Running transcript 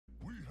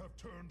have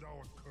turned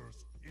our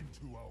curse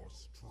into our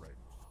strength.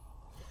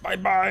 Bye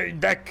bye,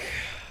 deck.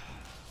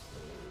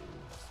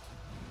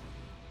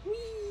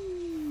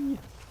 Whee!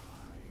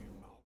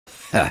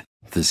 Ha!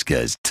 This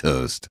guy's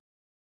toast.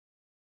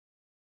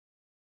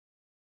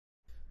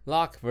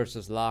 Lock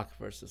versus lock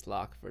versus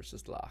lock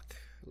versus lock.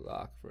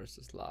 Lock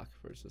versus lock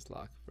versus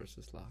lock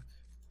versus lock.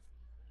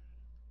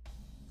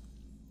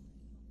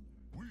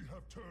 We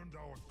have turned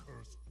our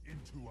curse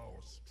into our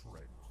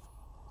strength.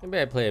 Maybe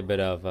I play a bit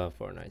of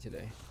Fortnite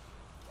today.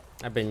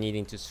 I've been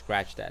needing to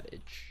scratch that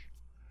itch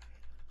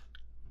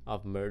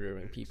of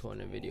murdering people in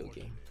a video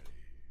game.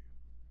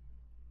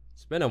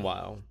 It's been a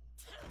while.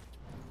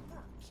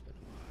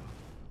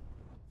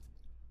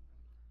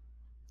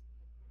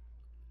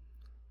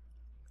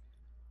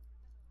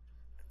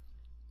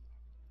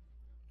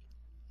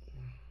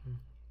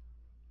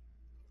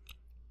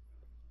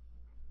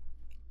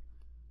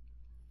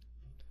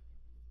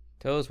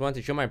 Toes, want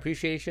to show my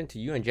appreciation to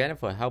you and Janet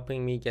for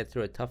helping me get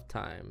through a tough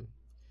time.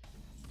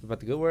 Keep up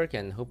the good work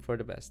and hope for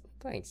the best.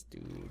 Thanks,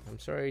 dude. I'm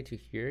sorry to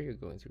hear you're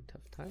going through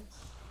tough times.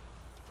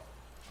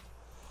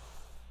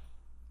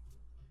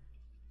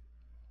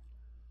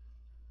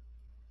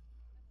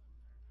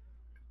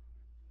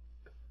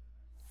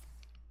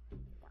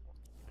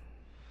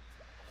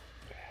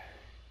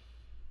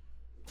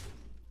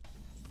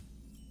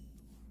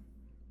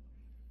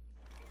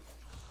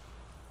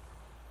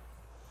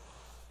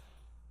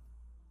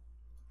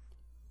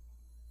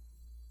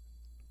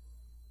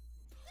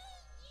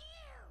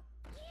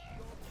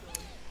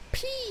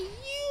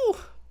 You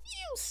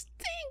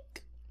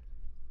stink.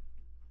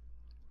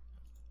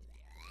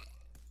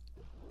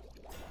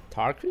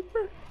 Tar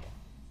Creeper?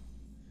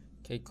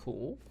 Okay,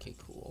 cool. Okay,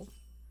 cool.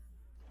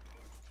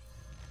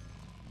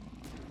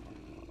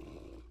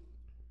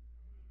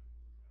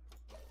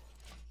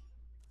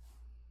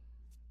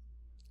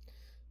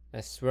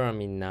 I swear on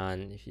me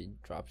none if he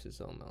drops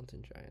his own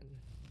mountain giant.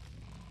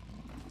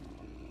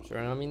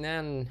 Swear on me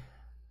none.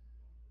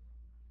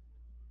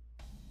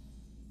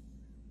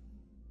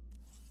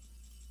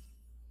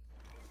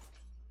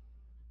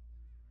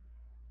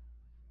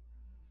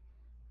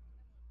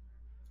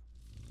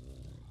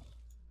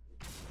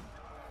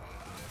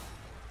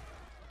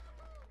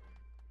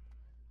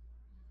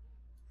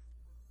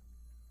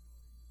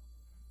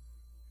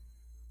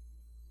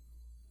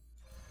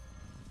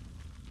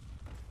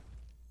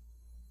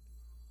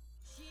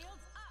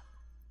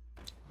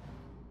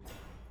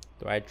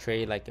 Do I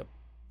trade like a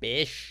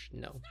bitch?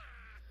 No.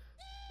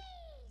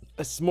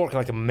 I smork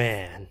like a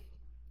man.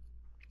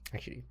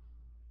 Actually.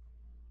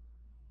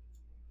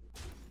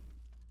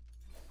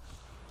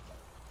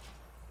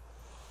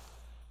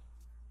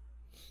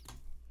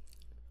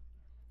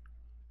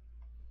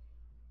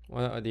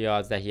 What are the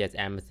odds that he has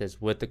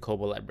Amethyst with the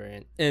Kobold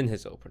Librarian in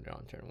his opener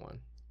on turn 1?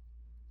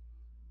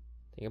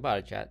 Think about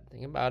it, chat.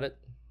 Think about it.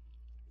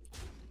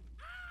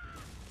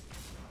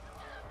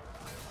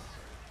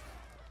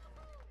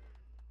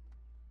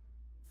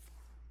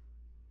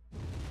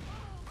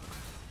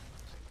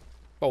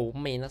 Oh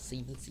man, that's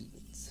 7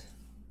 seasons.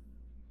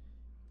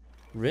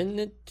 Win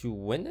it to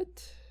win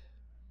it?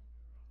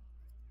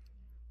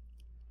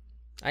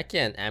 I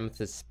can't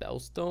Amethyst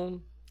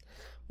Spellstone.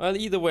 Well,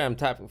 either way, I'm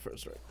tapping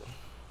first, right?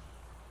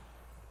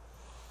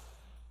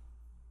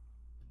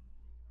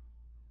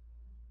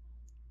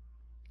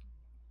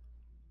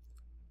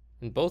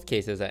 In both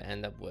cases, I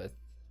end up with.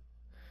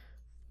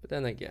 But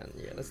then again,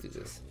 yeah, let's do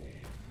this.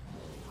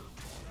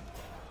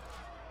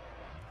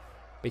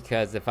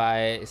 Because if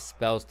I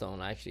Spellstone,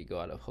 I actually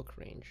go out of hook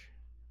range.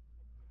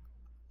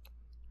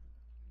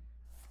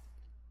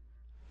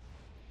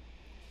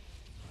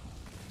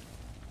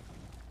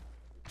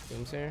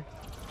 Doomsayer?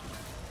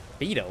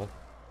 Beetle?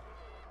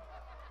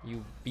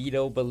 You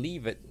Beetle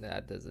believe it?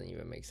 That doesn't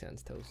even make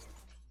sense, Toast.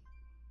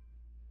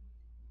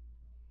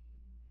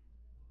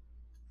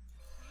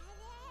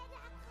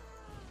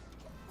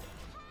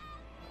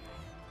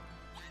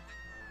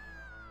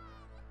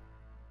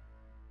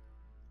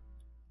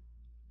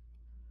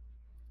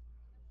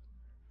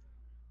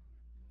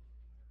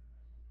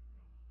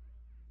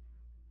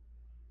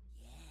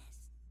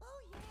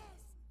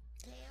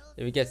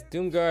 If he gets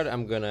Doomguard,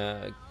 I'm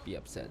gonna be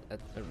upset at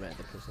a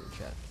random person in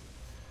chat.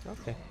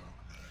 Okay.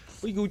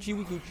 We Gucci,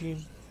 we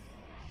Gucci.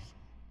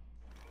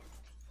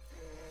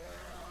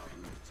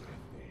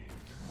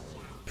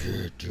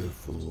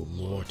 Pitiful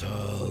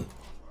mortal.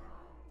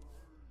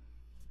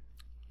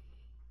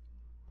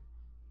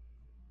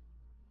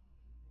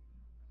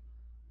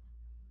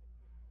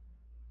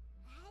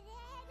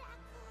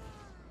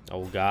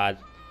 Oh god.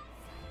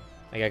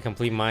 I gotta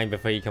complete mine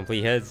before you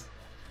complete his.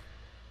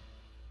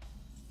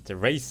 It's a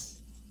race.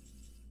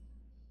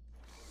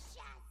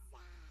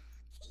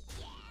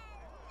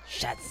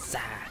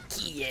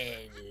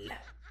 Shatsakiel.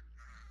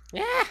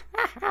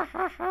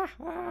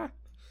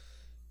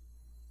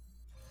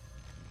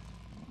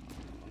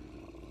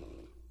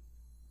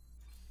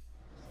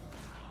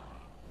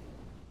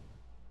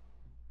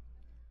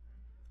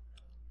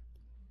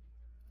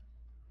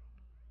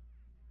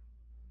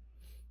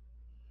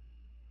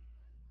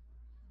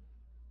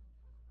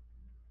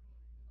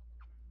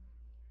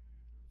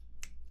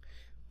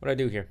 What do I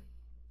do here?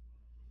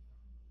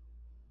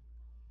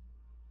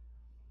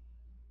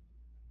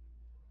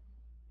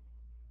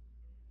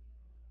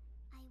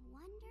 I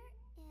wonder if...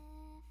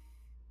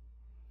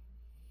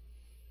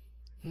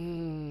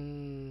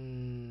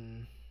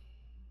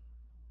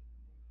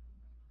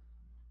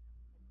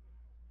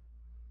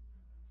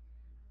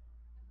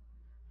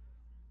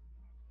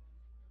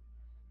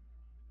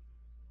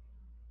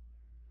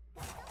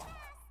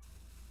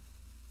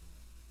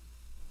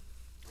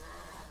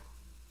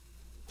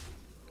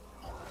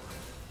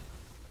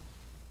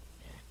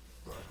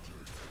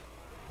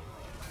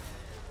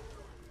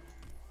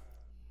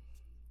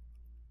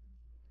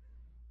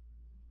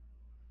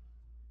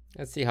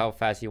 Let's see how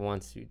fast he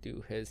wants to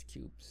do his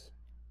cubes.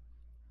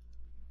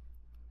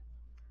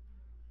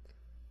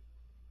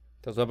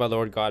 So what about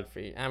Lord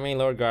Godfrey? I mean,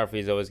 Lord Godfrey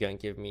is always going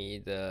to give me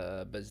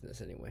the business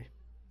anyway.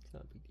 It's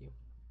not a big deal.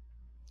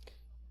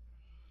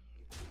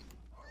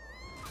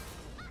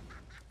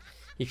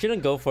 He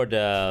shouldn't go for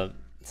the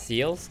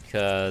seals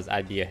because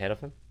I'd be ahead of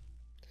him.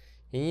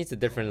 He needs a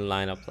different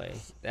lineup play.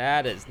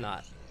 That is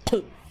not.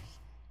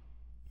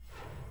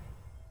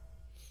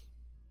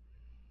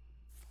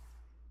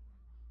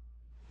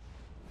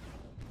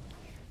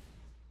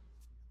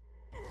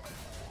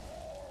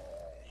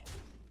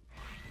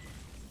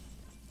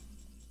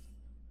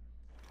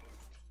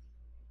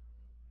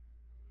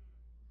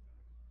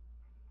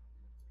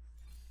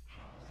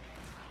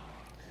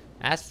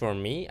 As for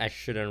me, I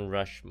shouldn't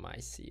rush my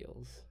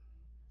seals.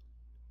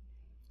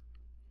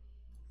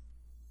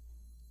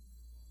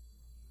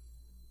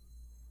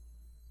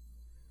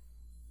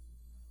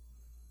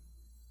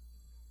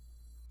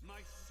 My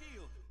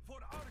shield for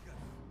Argon.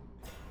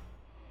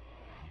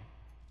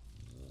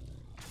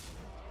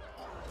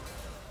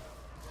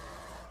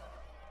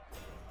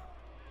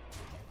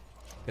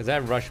 Because I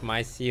rush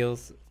my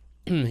seals,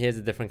 here's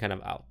a different kind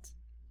of out.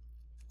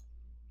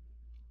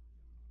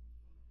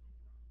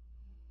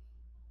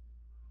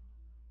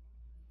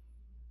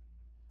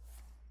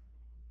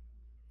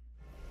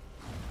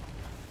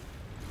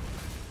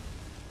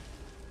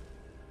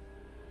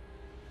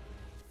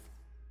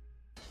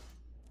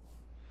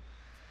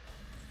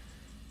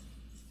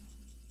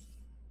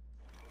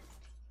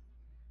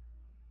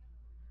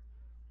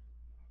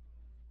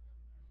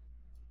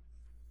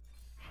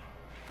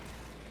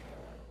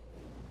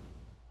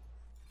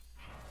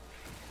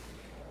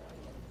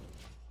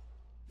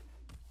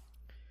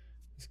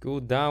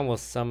 Gul'dan will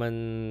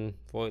summon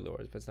Void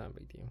Lords, but it's not a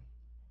big deal.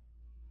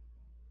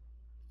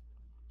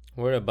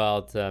 Worried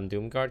about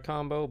Doomguard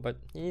combo, but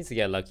he needs to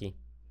get lucky.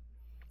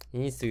 He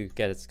needs to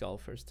get his skull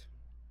first.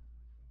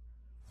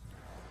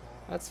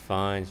 That's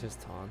fine, it's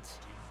just taunt.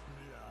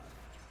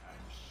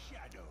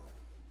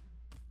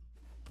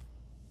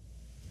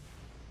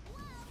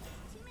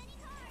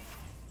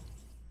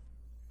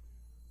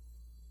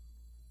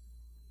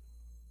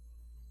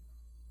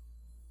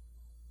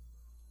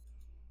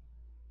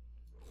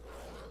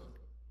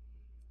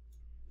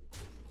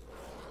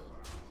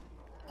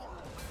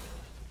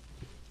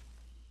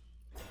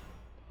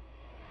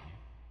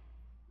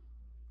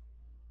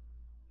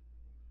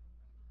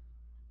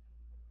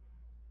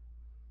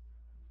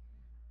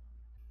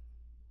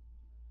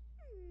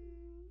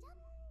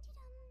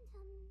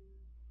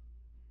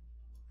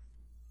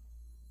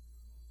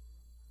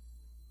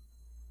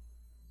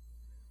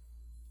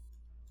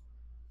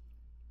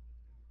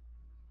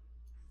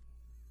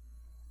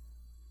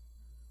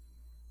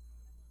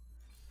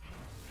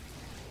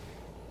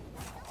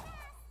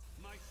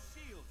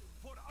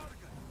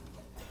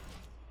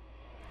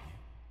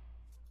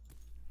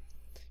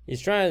 He's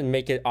trying to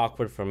make it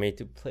awkward for me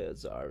to play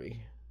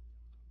Azari.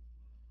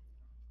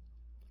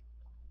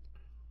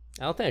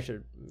 I don't think I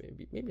should,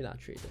 maybe not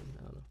trade him.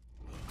 I don't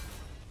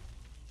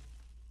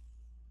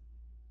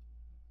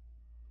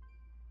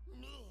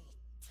know.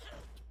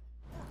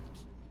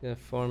 Yeah,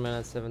 4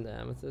 mana, 7 to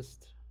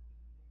Amethyst.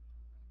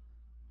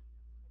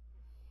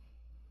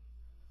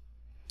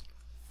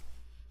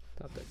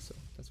 Top deck, so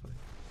that's fine.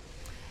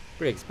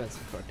 Pretty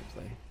expensive card to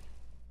play.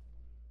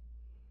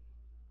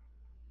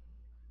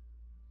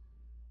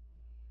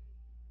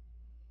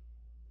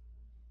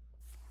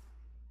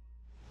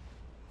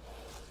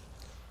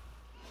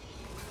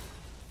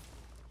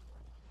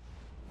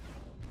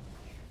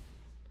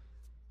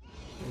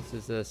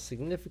 This is a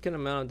significant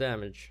amount of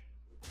damage.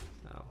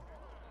 Ow.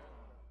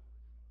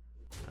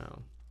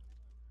 Ow.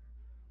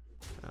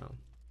 Ow.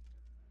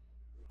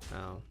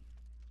 Ow.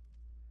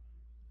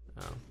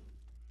 Ow.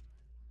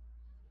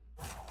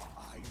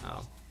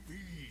 Ow.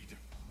 Feed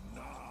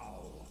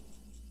now.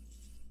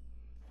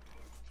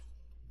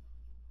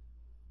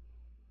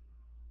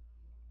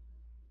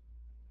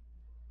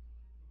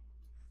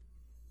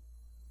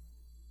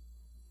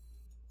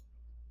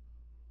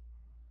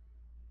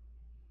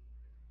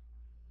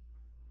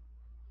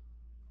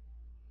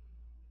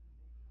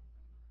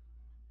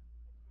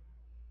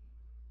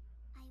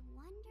 I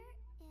wonder if...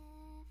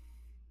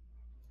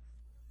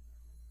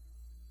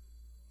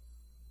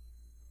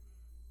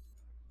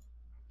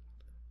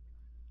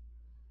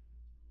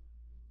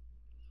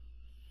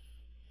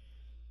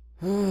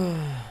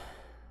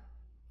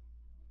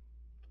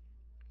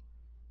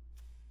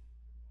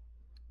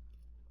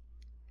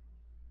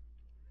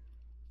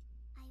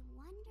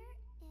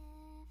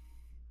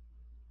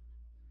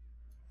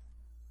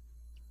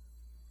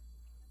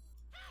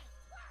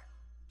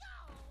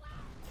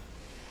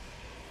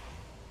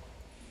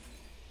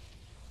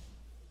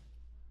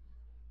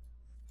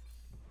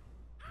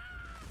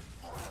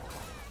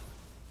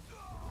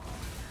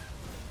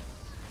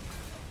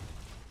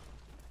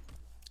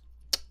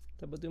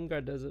 Double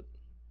Doomguard does it.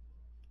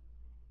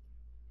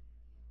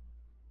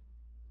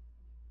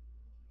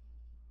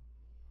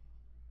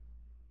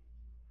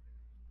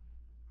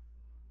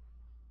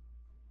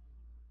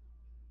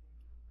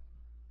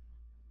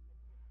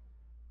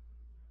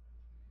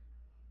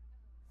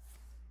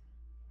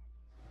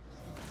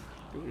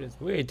 Dude, it's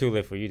way too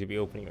late for you to be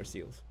opening your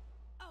seals.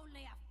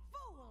 Only a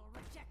fool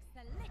rejects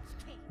the Lich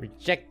King.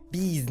 Reject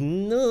these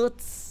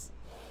nuts.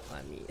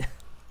 I mean,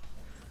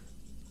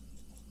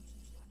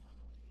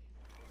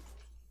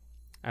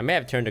 I may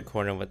have turned a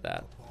corner with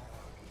that.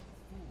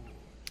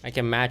 I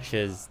can match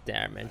his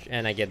damage,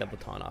 and I get the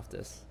baton off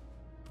this.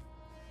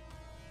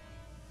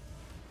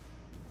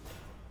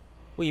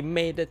 We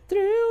made it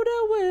through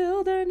the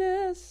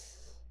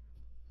wilderness.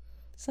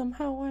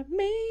 Somehow I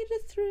made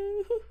it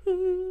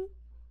through.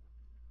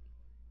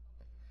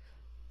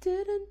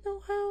 Didn't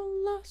know how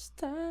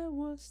lost I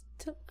was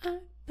till I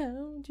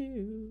found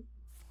you.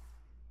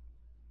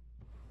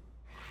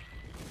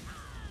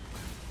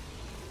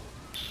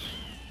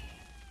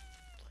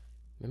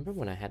 Remember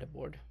when I had a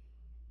board?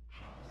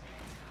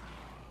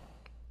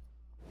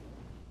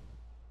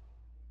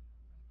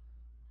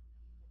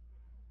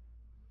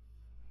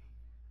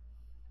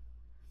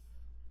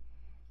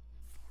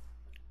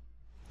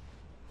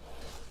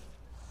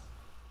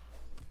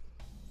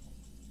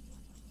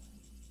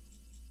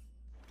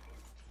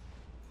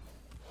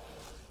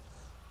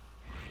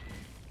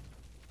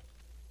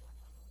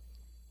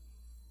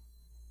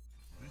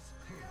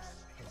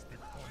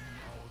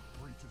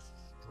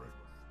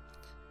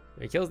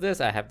 If he kills this,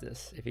 I have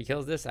this. If he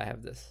kills this, I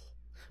have this.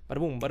 Bada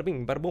boom, bada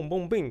bing, bada boom,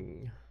 boom,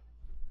 bing.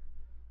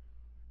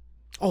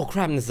 Oh,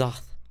 crap,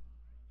 Nazoth.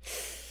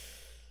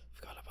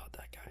 Forgot about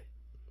that guy.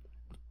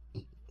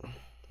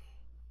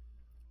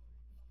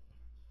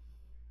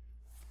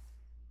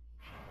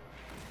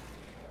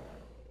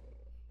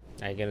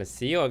 Are you gonna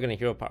see or gonna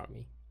hero power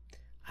me?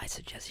 I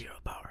suggest hero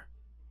power.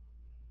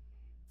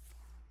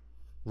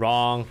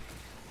 Wrong.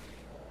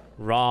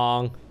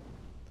 Wrong.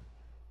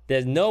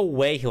 There's no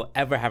way he'll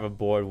ever have a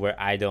board where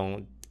I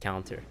don't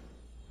counter.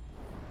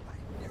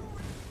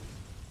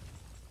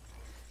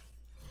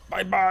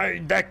 Bye bye,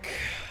 deck.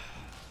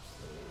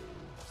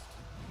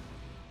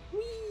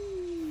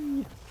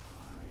 Whee.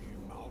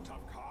 I'm out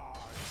of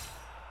cards.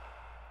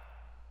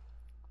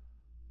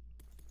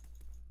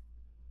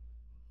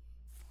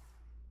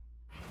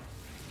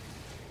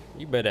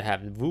 You better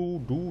have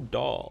Voodoo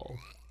Doll.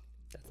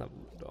 That's not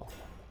Voodoo Doll.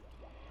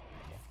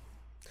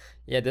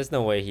 Yeah, there's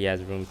no way he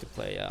has room to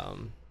play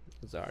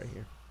Azari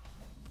here.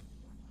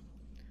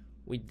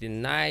 We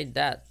denied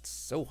that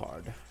so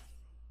hard.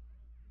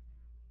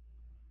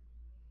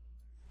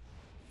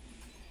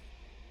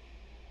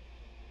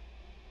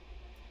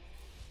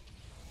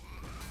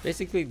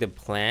 Basically, the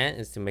plan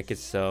is to make it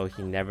so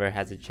he never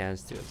has a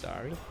chance to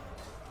Azari.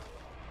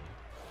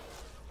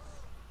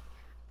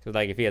 So,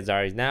 like, if he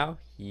Azaris now,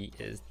 he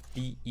is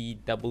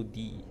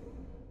D-E-double-D.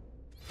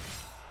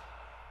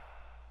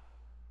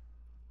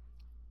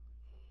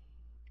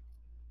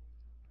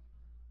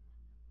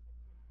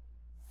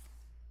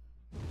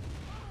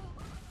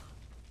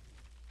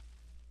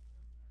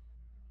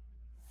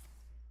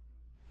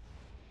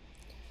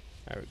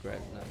 I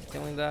regret not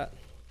killing that.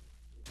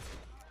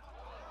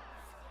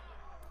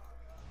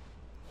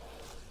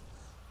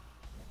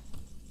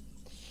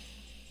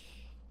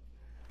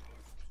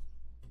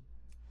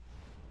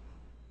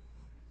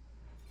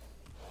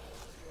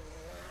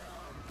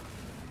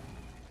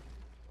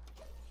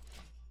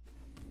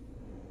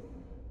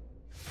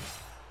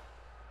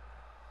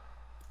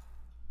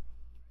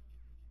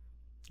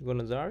 You going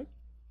Azari?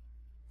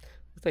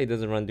 Looks like he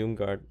doesn't run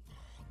Doomguard.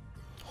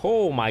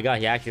 Oh my god,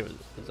 he actually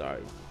runs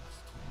Azari.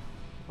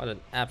 What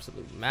an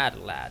absolute mad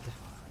lad.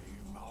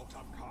 I'm out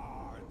of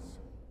cards.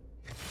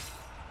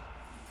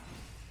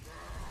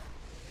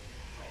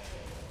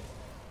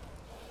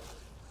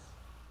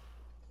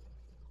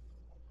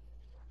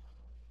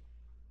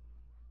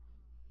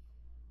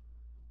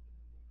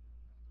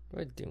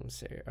 What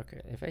Doomsayer?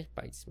 Okay, if he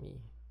bites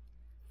me.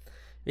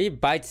 If he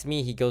bites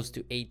me, he goes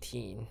to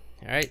 18.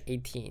 Alright,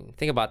 18.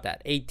 Think about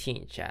that.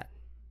 18, chat.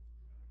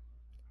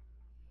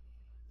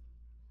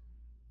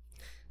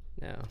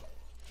 Now.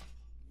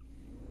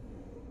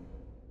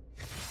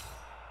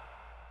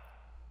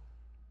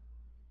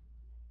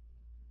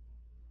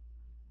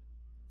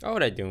 Why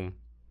would I Doom?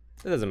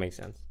 That doesn't make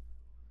sense.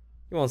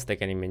 He won't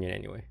stick any minion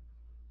anyway.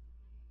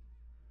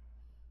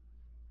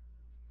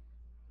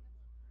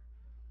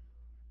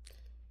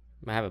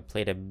 Might have a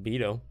plate of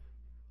Beto.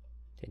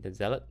 Take the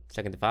Zealot.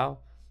 Second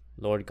Defile.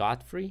 Lord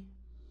Godfrey.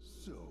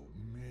 So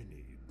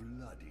many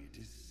bloody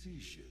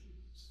decisions.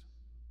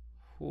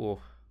 Ooh.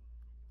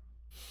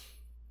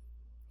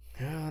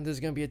 This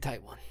is gonna be a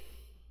tight one.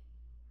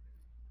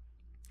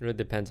 It really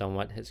depends on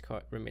what his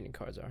remaining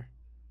cards are.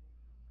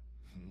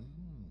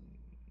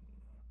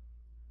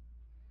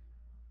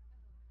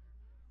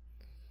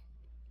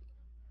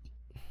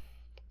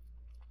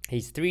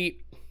 He's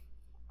 3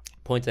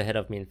 points ahead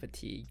of me in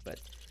fatigue,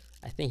 but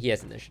I think he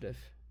has initiative.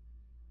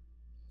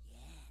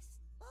 Yes.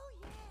 Oh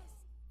yes.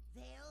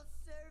 They'll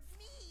serve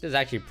me. This is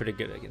actually pretty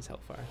good against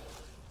Hellfire.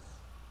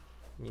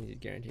 Means he's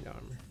guaranteed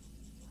armor.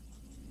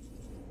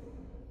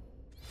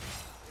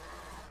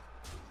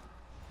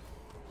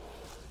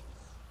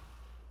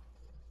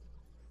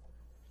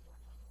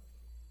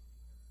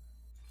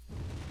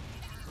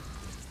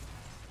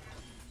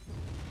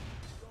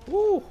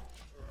 Woo!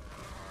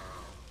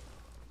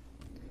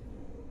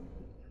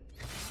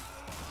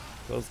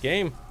 Close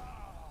game.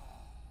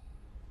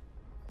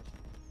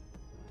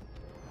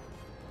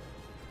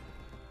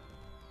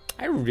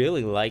 I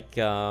really like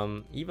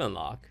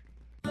Evenlock.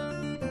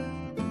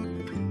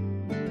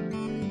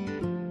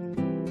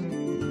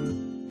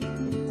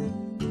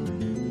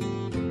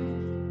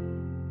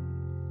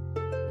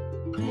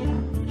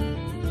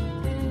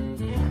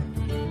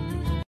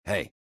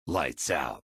 Hey, lights out.